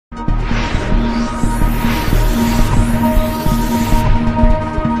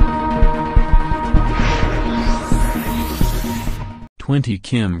20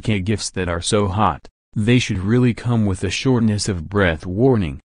 Kim K GIFs that are so hot, they should really come with a shortness of breath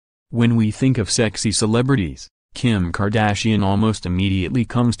warning. When we think of sexy celebrities, Kim Kardashian almost immediately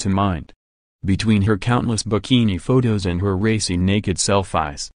comes to mind. Between her countless bikini photos and her racy naked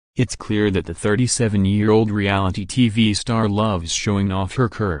selfies, it's clear that the 37-year-old reality TV star loves showing off her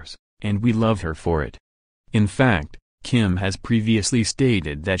curves, and we love her for it. In fact, Kim has previously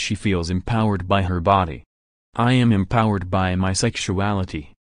stated that she feels empowered by her body. "I am empowered by my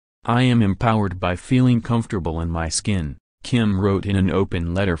sexuality. I am empowered by feeling comfortable in my skin," Kim wrote in an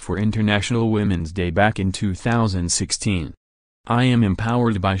open letter for International Women's Day back in 2016. "I am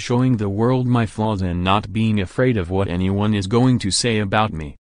empowered by showing the world my flaws and not being afraid of what anyone is going to say about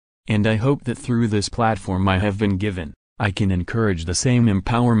me. And I hope that through this platform I have been given, I can encourage the same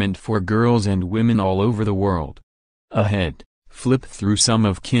empowerment for girls and women all over the world." Ahead, flip through some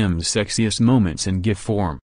of Kim's sexiest moments in GIF form.